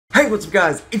Hey, what's up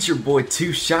guys? It's your boy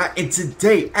Too Shot, and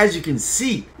today, as you can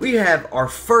see, we have our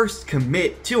first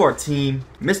commit to our team.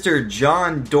 Mr.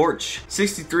 John Dortch,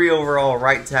 63 overall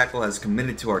right tackle, has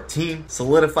committed to our team.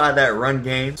 Solidify that run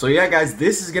game. So yeah guys,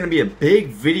 this is going to be a big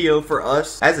video for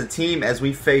us as a team as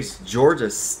we face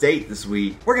Georgia State this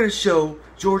week. We're going to show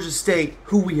Georgia State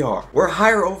who we are. We're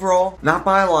higher overall, not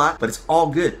by a lot, but it's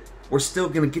all good. We're still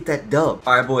gonna get that dub.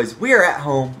 All right, boys, we are at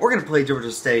home. We're gonna play Georgia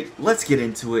State. Let's get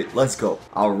into it. Let's go.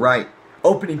 All right,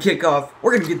 opening kickoff.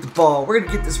 We're gonna get the ball. We're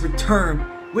gonna get this return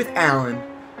with Allen.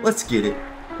 Let's get it.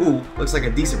 Ooh, looks like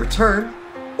a decent return.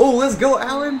 Oh, let's go,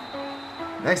 Allen.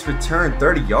 Nice return,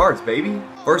 30 yards, baby.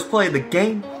 First play of the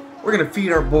game. We're gonna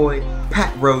feed our boy,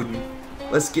 Pat Roden.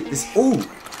 Let's get this. Ooh,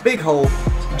 big hole.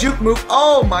 Juke move.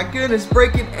 Oh my goodness,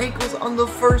 breaking ankles on the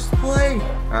first play.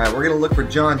 All right, we're gonna look for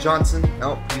John Johnson.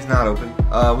 Nope, he's not open.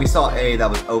 We saw A that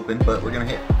was open, but we're gonna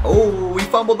hit. Oh, we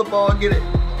fumbled the ball. Get it.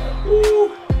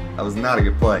 Ooh, that was not a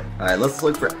good play. All right, let's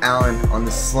look for Allen on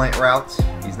the slant route.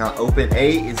 He's not open.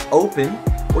 A is open.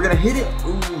 We're gonna hit it.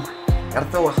 Ooh, gotta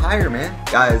throw it higher, man.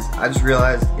 Guys, I just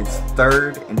realized it's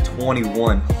 3rd and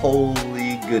 21.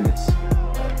 Holy goodness.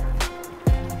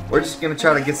 We're just gonna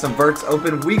try to get some verts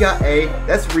open. We got A.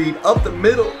 That's Reed up the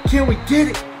middle. Can we get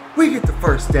it? We get the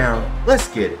first down. Let's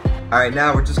get it. All right,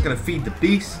 now we're just gonna feed the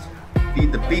beast.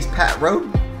 Feed the beast, Pat Roden.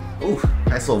 Ooh,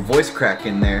 nice little voice crack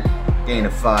in there. Gain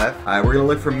of 5. All right, we're gonna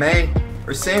look for May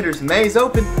or Sanders. May's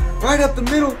open. Right up the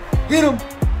middle. Get him.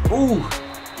 Ooh,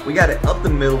 we got it up the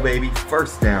middle, baby.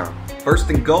 First down. First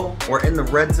and goal. We're in the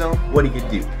red zone. What do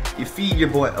you do? You feed your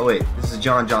boy. Oh wait, this is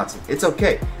John Johnson. It's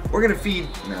okay. We're gonna feed.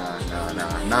 Nah,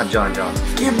 not John Johnson.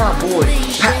 Give my boy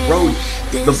Pat Roden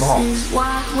the ball.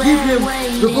 Give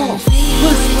him the ball.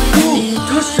 Let's go.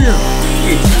 Touchdown.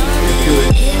 It's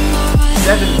good.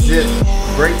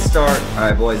 7-zip. Great start. All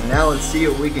right, boys. Now let's see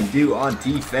what we can do on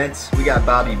defense. We got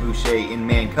Bobby Boucher in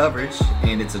man coverage,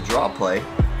 and it's a draw play.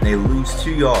 And they lose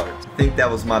 2 yards. I think that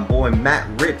was my boy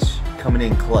Matt Rich coming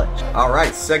in clutch. All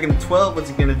right, 2nd and 12. What's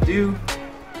he gonna do?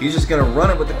 He's just gonna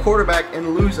run it with the quarterback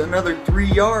and lose another 3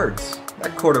 yards.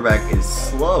 That quarterback is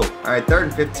slow. All right, 3rd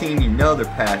and 15, you know they're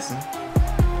passing.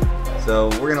 So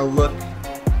we're gonna look,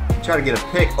 try to get a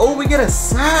pick. Oh, we get a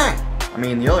sack. I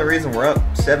mean, the only reason we're up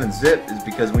 7-zip is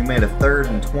because we made a 3rd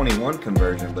and 21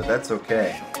 conversion, but that's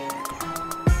okay.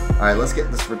 All right, let's get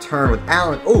this return with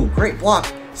Allen. Oh, great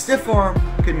block. Stiff arm,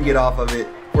 couldn't get off of it.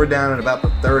 We're down at about the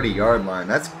 30-yard line.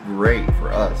 That's great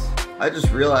for us. I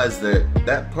just realized that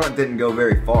that punt didn't go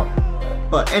very far.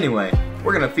 But anyway,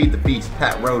 we're gonna feed the beast,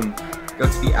 Pat Roden. Go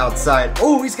to the outside.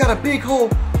 Oh, he's got a big hole,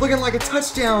 looking like a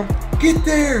touchdown. Get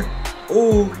there.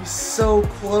 Oh, he's so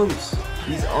close.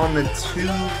 He's on the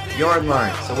 2-yard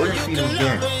line. So we're gonna feed him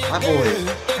again. My boy,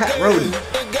 Pat Roden,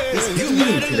 he's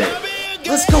eating today.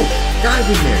 Let's go. Dive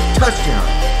in there. Touchdown.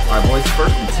 All right, boys,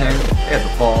 1st and 10. They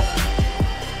have the ball.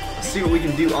 Let's see what we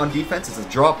can do on defense. It's a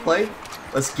draw play.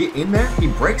 Let's get in there. He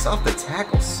breaks off the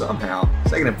tackle somehow.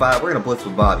 2nd and 5. We're gonna blitz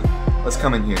with Bobby. Let's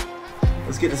come in here.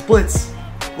 Let's get this blitz.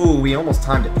 Ooh, we almost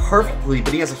timed it perfectly,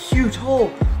 but he has a huge hole.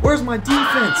 Where's my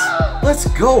defense? Let's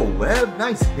go, Webb.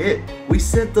 Nice hit. We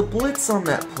sent the blitz on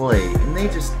that play, and they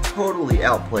just totally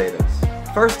outplayed us.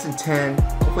 1st and 10.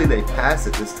 Hopefully they pass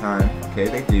it this time. Okay,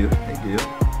 they do. They do.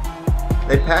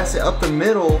 They pass it up the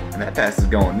middle, and that pass is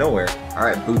going nowhere. All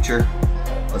right, Butcher.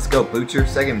 Let's go, Butcher.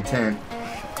 2nd and 10.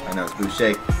 I know it's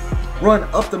Boucher. Run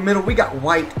up the middle. We got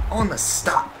White on the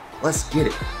stop. Let's get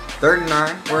it. 3rd and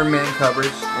 9. We're in man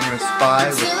coverage. We're going to spy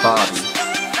with Bobby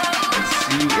and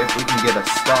see if we can get a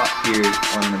stop here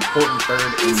on an important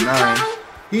 3rd and 9.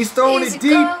 He's throwing it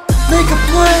deep. Make a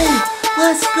play.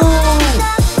 Let's go.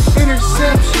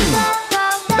 Interception.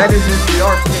 That is if we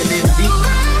are pinned in deep,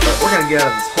 but we're going to get out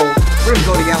of this hole. We're going to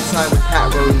go to the outside with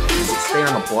Pat Roden. Stay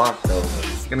on the block though.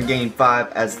 Gonna gain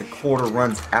 5 as the quarter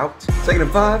runs out. 2nd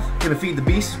and 5, gonna feed the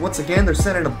beast. Once again, they're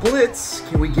sending a blitz.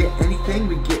 Can we get anything?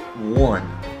 We get 1.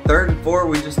 3rd and 4,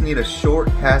 we just need a short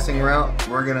passing route.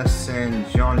 We're gonna send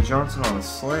John Johnson on a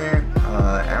slant.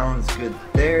 Allen's good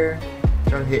there.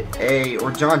 Trying to hit A,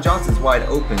 or John Johnson's wide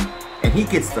open, and he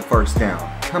gets the first down.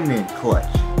 Coming in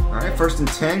clutch. All right, 1st and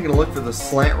 10, gonna look for the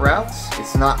slant routes.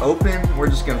 It's not open. We're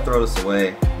just gonna throw this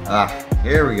away.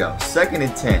 Here we go. 2nd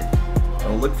and 10.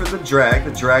 Gonna look for the drag.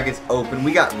 The drag is open.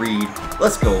 We got Reed.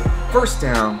 Let's go. First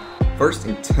down. 1st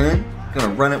and 10.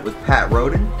 Gonna run it with Pat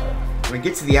Roden. When we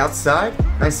get to the outside,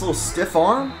 nice little stiff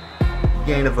arm.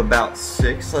 Gain of about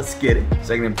 6. Let's get it.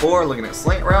 2nd and 4. Looking at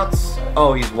slant routes.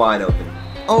 Oh, he's wide open.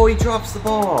 Oh, he drops the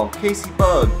ball. Casey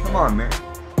Bug. Come on, man.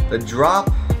 The drop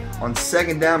on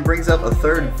 2nd down brings up a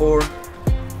 3rd and 4.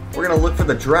 We're gonna look for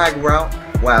the drag route.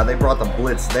 Wow, they brought the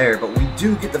blitz there, but we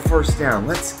do get the first down.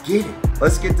 Let's get it.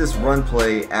 Let's get this run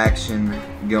play action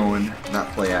going.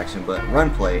 Not play action, but run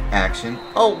play action.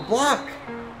 Oh, block!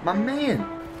 My man.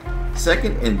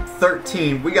 2nd and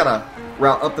 13. We got a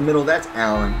route up the middle. That's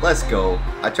Allen. Let's go.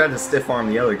 I tried to stiff arm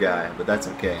the other guy, but that's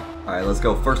okay. Alright, let's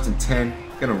go. 1st and 10.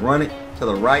 Gonna run it to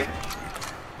the right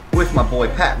with my boy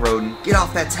Pat Roden. Get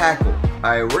off that tackle.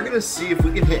 Alright, we're gonna see if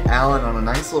we can hit Allen on a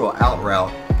nice little out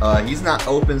route. He's not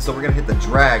open, so we're gonna hit the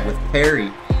drag with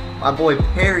Perry. My boy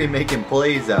Perry making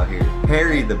plays out here.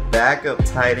 Perry, the backup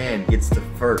tight end, gets to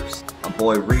 1st. My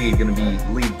boy Reed gonna be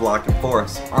lead blocking for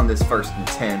us on this 1st and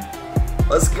 10.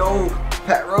 Let's go,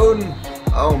 Pat Roden.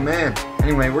 Oh man.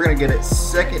 Anyway, we're gonna get it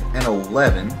 2nd and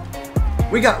 11.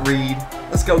 We got Reed.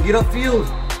 Let's go, get upfield.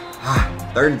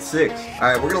 3rd and 6.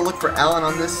 Alright, we're gonna look for Allen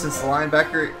on this since the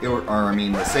linebacker,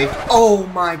 the safety. Oh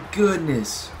my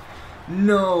goodness.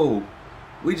 No.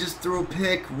 We just threw a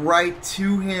pick right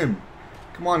to him.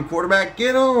 Come on, quarterback,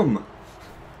 get him!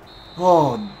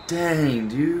 Oh, dang,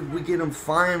 dude. We get him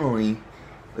finally.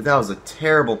 But that was a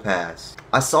terrible pass.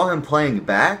 I saw him playing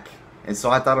back, and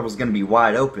so I thought it was going to be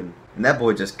wide open. And that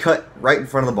boy just cut right in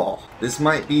front of the ball. This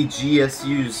might be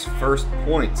GSU's first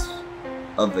points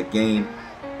of the game.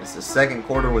 It's the 2nd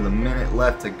quarter with a minute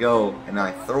left to go, and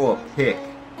I throw a pick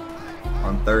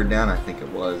on 3rd down, I think it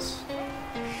was.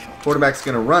 Quarterback's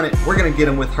going to run it. We're going to get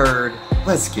him with Hurd.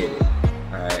 Let's get it.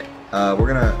 Alright. We're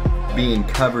gonna be in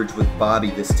coverage with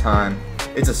Bobby this time.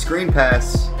 It's a screen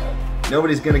pass.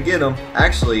 Nobody's gonna get him.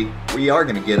 Actually, we are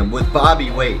gonna get him with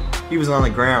Bobby. Wait, he was on the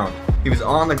ground. He was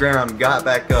on the ground, got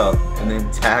back up, and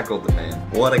then tackled the man.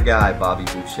 What a guy, Bobby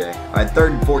Boucher. Alright,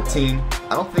 3rd and 14.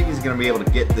 I don't think he's gonna be able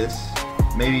to get this.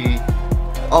 Maybe.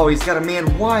 Oh, he's got a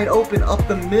man wide open up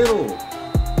the middle.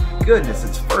 Goodness,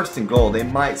 it's 1st and goal. They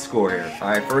might score here.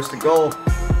 Alright, 1st and goal.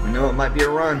 We know it might be a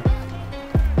run.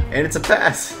 And it's a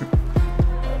pass.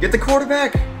 Get the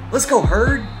quarterback. Let's go,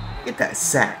 Hurd. Get that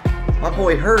sack. My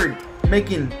boy Hurd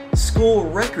making school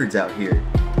records out here.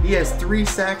 He has 3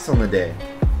 sacks on the day.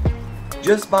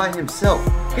 Just by himself.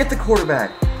 Get the quarterback.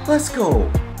 Let's go.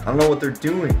 I don't know what they're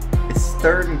doing. It's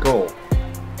 3rd and goal.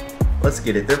 Let's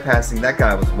get it. They're passing. That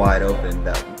guy was wide open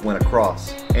that went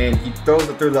across. And he throws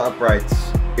it through the uprights.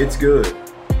 It's good.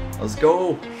 Let's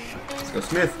go. Let's go,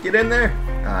 Smith. Get in there.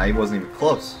 He wasn't even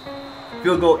close.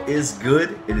 Field goal is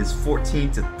good. It is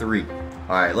 14-3.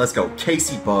 Alright, let's go.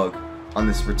 Casey Bug on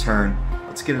this return.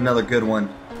 Let's get another good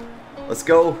one. Let's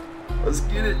go. Let's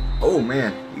get it. Oh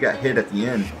man, you got hit at the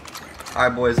end.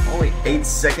 Alright boys, only 8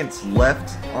 seconds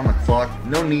left on the clock.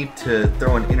 No need to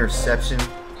throw an interception.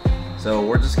 So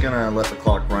we're just gonna let the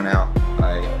clock run out.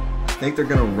 I think they're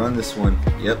gonna run this one.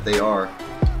 Yep, they are.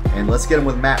 And let's get him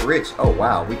with Matt Rich. Oh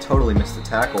wow, we totally missed the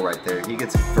tackle right there. He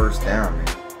gets a 1st down,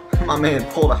 man. My man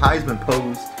pulled a Heisman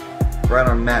pose right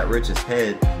on Matt Rich's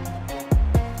head,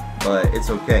 but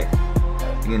it's okay.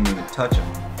 He didn't even touch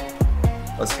him.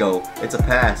 Let's go. It's a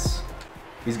pass.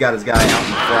 He's got his guy out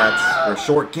in the flats for a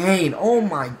short gain. Oh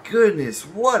my goodness,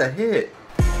 what a hit.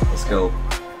 Let's go.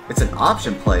 It's an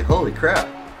option play. Holy crap.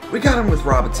 We got him with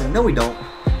Robinson. No, we don't.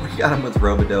 We got him with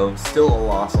Robideau. Still a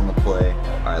loss on the play.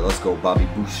 All right, let's go, Bobby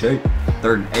Boucher.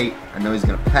 3rd and 8. I know he's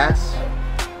going to pass.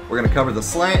 We're going to cover the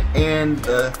slant, and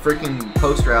the freaking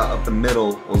post route up the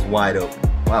middle was wide open.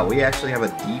 Wow, we actually have a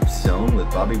deep zone with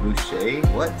Bobby Boucher.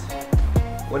 What?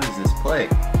 What is this play?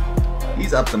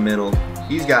 He's up the middle.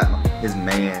 He's got his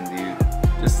man, dude.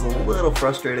 Just a little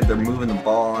frustrated. They're moving the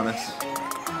ball on us.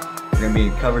 We're going to be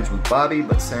in coverage with Bobby,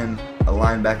 but send a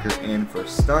linebacker in for a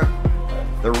stunt.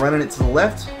 They're running it to the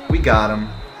left. We got him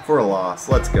for a loss.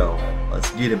 Let's go.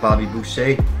 Let's get it, Bobby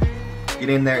Boucher. Get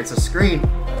in there. It's a screen.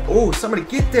 Oh, somebody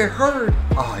get there, Hurd.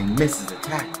 Oh, he misses the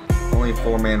tackle. Only a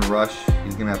 4-man rush.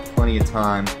 He's going to have plenty of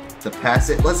time to pass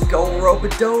it. Let's go,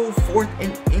 Robideau. 4th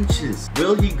and inches.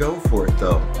 Will he go for it,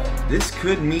 though? This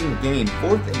could mean the game.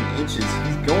 4th and inches.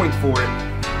 He's going for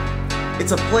it.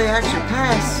 It's a play-action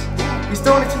pass. He's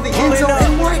throwing it to the end zone.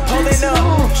 And White picks it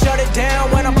off. Shut it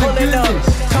down when I'm pulling up.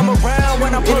 Come around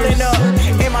when I'm pulling up.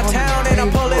 In my town and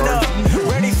I'm pulling up.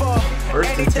 Ready for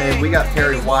 1st and 10. We got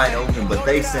Perry wide open, but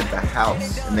they sent the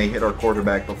house, and they hit our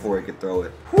quarterback before he could throw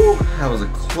it. Whew, that was a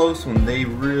close one. They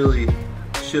really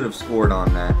should have scored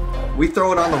on that. We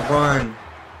throw it on the run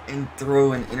and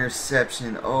throw an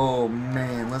interception. Oh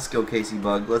man, let's go, Casey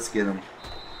Bug. Let's get him.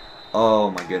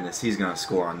 Oh my goodness, he's gonna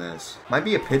score on this. Might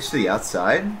be a pitch to the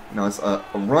outside. No, it's a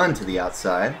run to the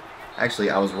outside. Actually,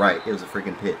 I was right. It was a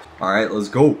freaking pitch. All right, let's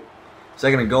go.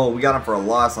 2nd and goal. We got him for a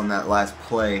loss on that last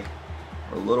play.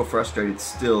 We're a little frustrated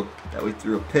still that we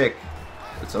threw a pick.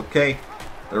 It's okay.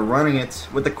 They're running it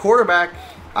with the quarterback.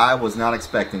 I was not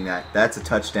expecting that. That's a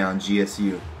touchdown,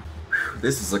 GSU. Whew.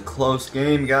 This is a close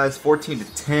game, guys.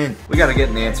 14-10. We got to get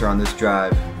an answer on this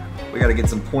drive. We got to get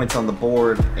some points on the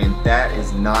board, and that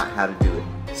is not how to do it.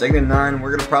 2nd and 9, we're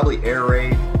going to probably air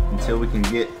raid until we can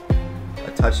get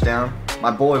a touchdown.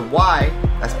 My boy, Y,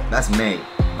 that's May.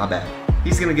 My bad.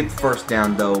 He's going to get the first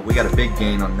down, though. We got a big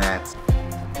gain on that.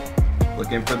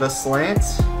 Looking for the slant.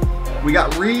 We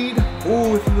got Reed.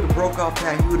 Ooh, if he would have broke off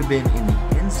that, he would have been in the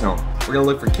end zone. We're going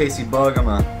to look for Casey Bug on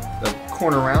the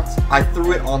corner routes. I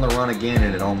threw it on the run again,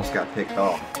 and it almost got picked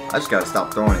off. I just got to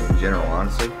stop throwing it in general,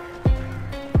 honestly.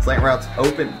 Slant routes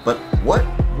open, but what?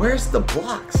 Where's the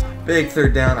blocks? Big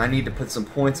 3rd down. I need to put some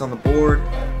points on the board.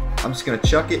 I'm just going to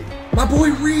chuck it. My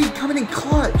boy Reed coming in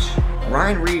clutch.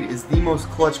 Ryan Reed is the most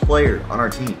clutch player on our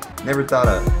team. Never thought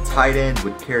a tight end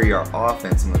would carry our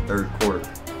offense in the 3rd quarter.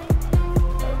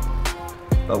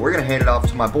 But we're going to hand it off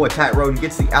to my boy Pat Roden.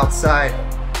 Gets the outside.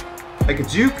 Make a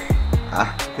juke.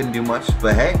 Couldn't do much,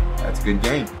 but hey, that's a good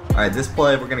game. Alright, this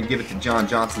play we're going to give it to John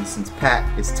Johnson since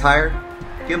Pat is tired.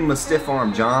 Give him a stiff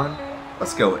arm, John.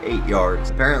 Let's go 8 yards.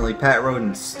 Apparently Pat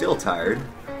Roden's still tired.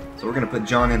 So we're going to put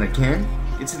John in again.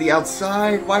 Get to the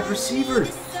outside. Wide receiver.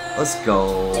 Let's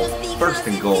go. 1st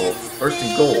and goal. 1st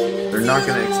and goal. They're not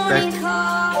going to expect it.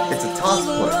 It's a toss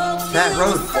play. Pat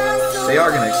Roden. They are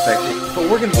going to expect it. But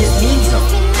we're going to get in the end zone.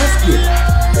 Let's get it.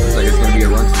 Looks like it's going to be a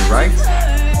run to the right.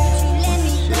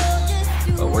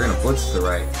 Shit. But we're going to blitz to the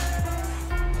right.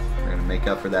 We're going to make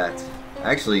up for that.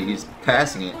 Actually, he's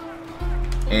passing it.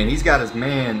 And he's got his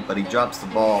man, but he drops the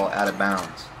ball out of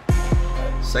bounds.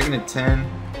 2nd and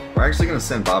 10. We're actually going to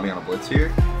send Bobby on a blitz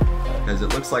here because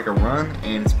it looks like a run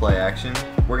and it's play action.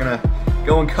 We're going to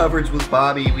go in coverage with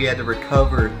Bobby. We had to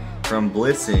recover from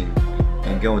blitzing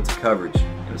and go into coverage.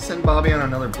 I'm going to send Bobby on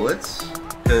another blitz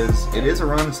because it is a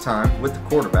run this time with the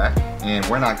quarterback, and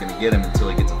we're not going to get him until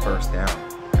he gets a 1st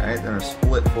down. Alright, then a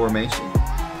split formation.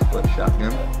 Split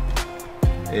shotgun.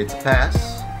 It's a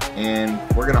pass. And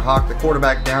we're going to hawk the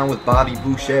quarterback down with Bobby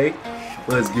Boucher.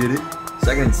 Let's get it.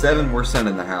 2nd and 7, we're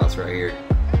sending the house right here.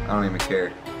 I don't even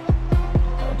care.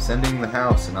 I'm sending the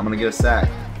house, and I'm going to get a sack.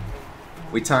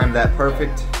 We timed that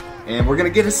perfect, and we're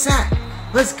going to get a sack.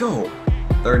 Let's go.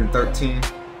 3rd and 13. I'm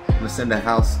going to send the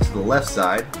house to the left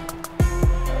side.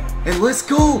 And let's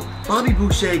go. Bobby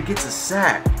Boucher gets a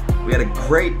sack. We had a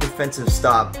great defensive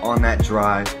stop on that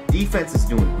drive. Defense is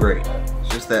doing great.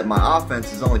 Just that my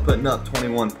offense is only putting up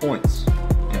 21 points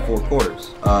in 4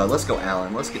 quarters. Let's go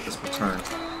Allen. Let's get this return.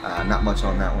 Not much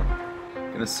on that one.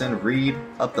 Gonna send Reed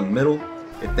up the middle.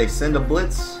 If they send a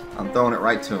blitz, I'm throwing it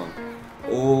right to him.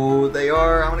 Oh, they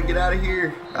are. I'm gonna get out of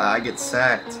here. I get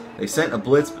sacked. They sent a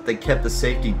blitz, but they kept the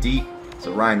safety deep,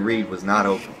 so Ryan Reed was not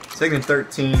open. 2nd and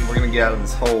 13. We're gonna get out of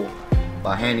this hole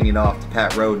by handing it off to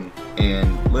Pat Roden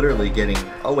and literally getting.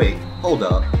 Oh wait, hold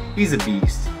up. He's a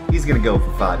beast. He's going to go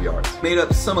for 5 yards. Made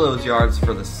up some of those yards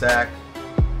for the sack.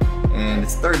 And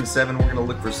it's 3rd and 7. We're going to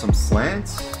look for some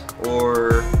slants.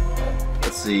 Or,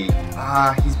 let's see.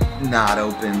 He's not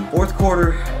open. 4th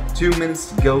quarter, 2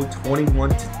 minutes to go,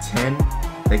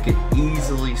 21-10. They could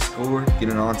easily score, get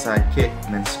an onside kick,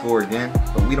 and then score again.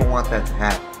 But we don't want that to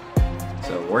happen.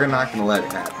 So we're not going to let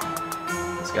it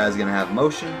happen. This guy's going to have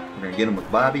motion. We're going to get him with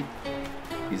Bobby.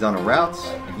 He's on a route,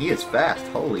 and he is fast.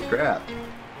 Holy crap.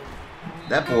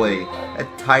 That boy, that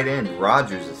tight end,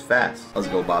 Rogers, is fast. Let's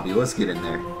go, Bobby. Let's get in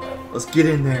there. Let's get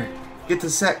in there. Get the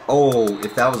sack. Oh,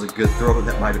 if that was a good throw,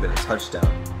 that might have been a touchdown.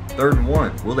 3rd and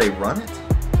 1. Will they run it?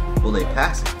 Will they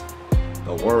pass it?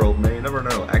 The world may never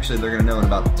know. Actually, they're going to know in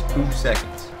about 2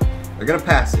 seconds. They're going to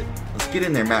pass it. Let's get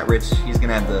in there, Matt Rich. He's going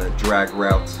to have the drag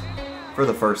route for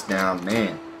the 1st down.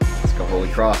 Man, let's go Holy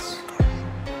Cross.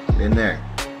 Get in there.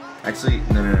 Actually,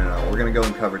 no. We're going to go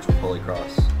in coverage with Holy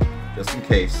Cross. Just in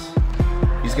case.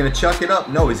 He's going to chuck it up.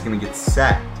 No, he's going to get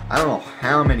sacked. I don't know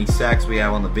how many sacks we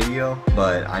have on the video,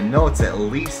 but I know it's at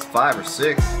least 5 or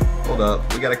 6. Hold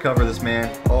up. We got to cover this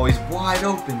man. Oh, he's wide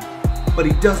open, but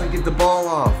he doesn't get the ball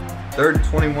off. 3rd and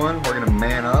 21. We're going to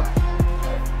man up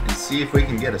and see if we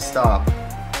can get a stop.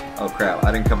 Oh, crap.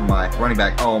 I didn't cover my running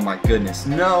back. Oh, my goodness.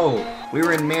 No. We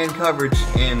were in man coverage,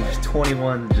 and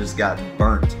 21 just got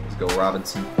burnt. Let's go,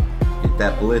 Robinson. Get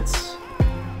that blitz.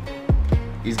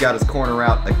 He's got his corner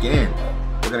out again.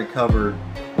 We're going to cover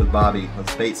with Bobby.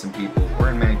 Let's bait some people. We're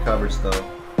in man coverage, though.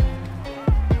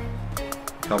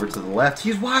 Cover to the left.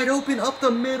 He's wide open up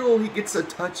the middle. He gets a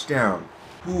touchdown.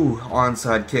 Ooh,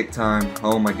 onside kick time.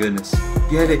 Oh, my goodness.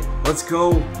 Get it. Let's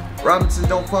go. Robinson,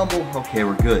 don't fumble. Okay,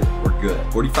 we're good. We're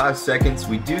good. 45 seconds.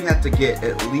 We do have to get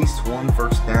at least 1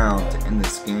 1st down to end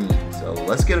this game. So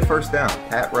let's get a 1st down.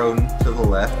 Pat Roden to the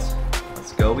left.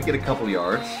 Let's go. We get a couple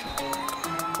yards.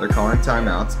 They're calling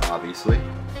timeouts, obviously.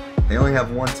 They only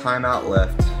have 1 timeout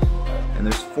left.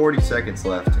 and there's 40 seconds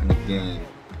left in the game.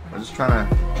 We're just trying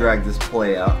to drag this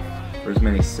play out for as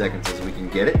many seconds as we can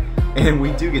get it. And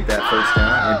we do get that first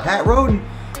down, and Pat Roden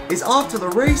is off to the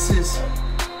races,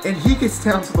 and he gets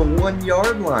down to the 1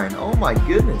 yard line. Oh my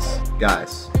goodness.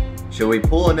 Guys, should we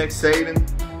pull a Nick Saban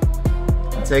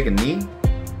and take a knee?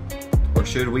 Or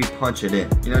should we punch it in?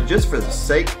 You know, just for the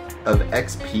sake of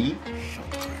XP,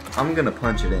 I'm gonna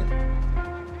punch it in.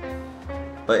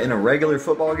 But in a regular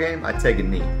football game, I take a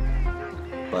knee.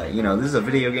 But you know, this is a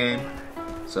video game,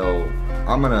 so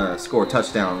I'm gonna score a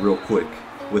touchdown real quick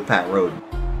with Pat Roden.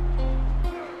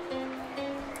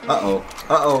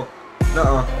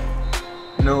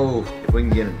 No. If we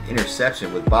can get an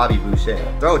interception with Bobby Boucher.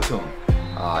 Throw it to him.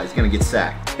 He's gonna get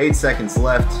sacked. 8 seconds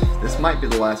left. This might be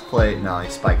the last play. No, he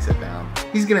spikes it down.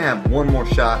 He's gonna have one more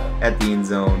shot at the end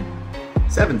zone.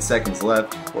 7 seconds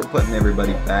left. We're putting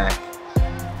everybody back.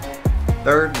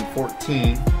 3rd and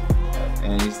 14.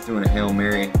 And he's doing a Hail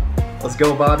Mary. Let's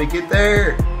go, Bobby. Get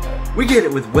there. We get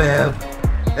it with Webb.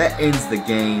 That ends the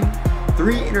game.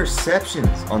 3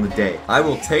 interceptions on the day. I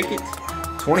will take it.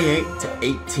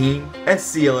 28-18.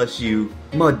 SCLSU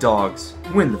Mud Dogs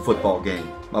win the football game.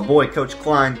 My boy Coach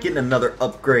Klein getting another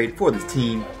upgrade for the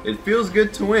team. It feels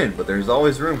good to win, but there's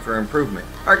always room for improvement.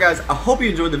 Alright guys, I hope you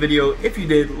enjoyed the video. If you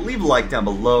did, leave a like down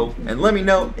below. And let me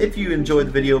know if you enjoyed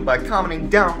the video by commenting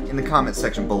down in the comment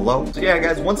section below. So yeah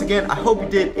guys, once again, I hope you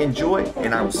did enjoy,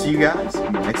 and I will see you guys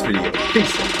in the next video.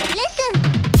 Peace.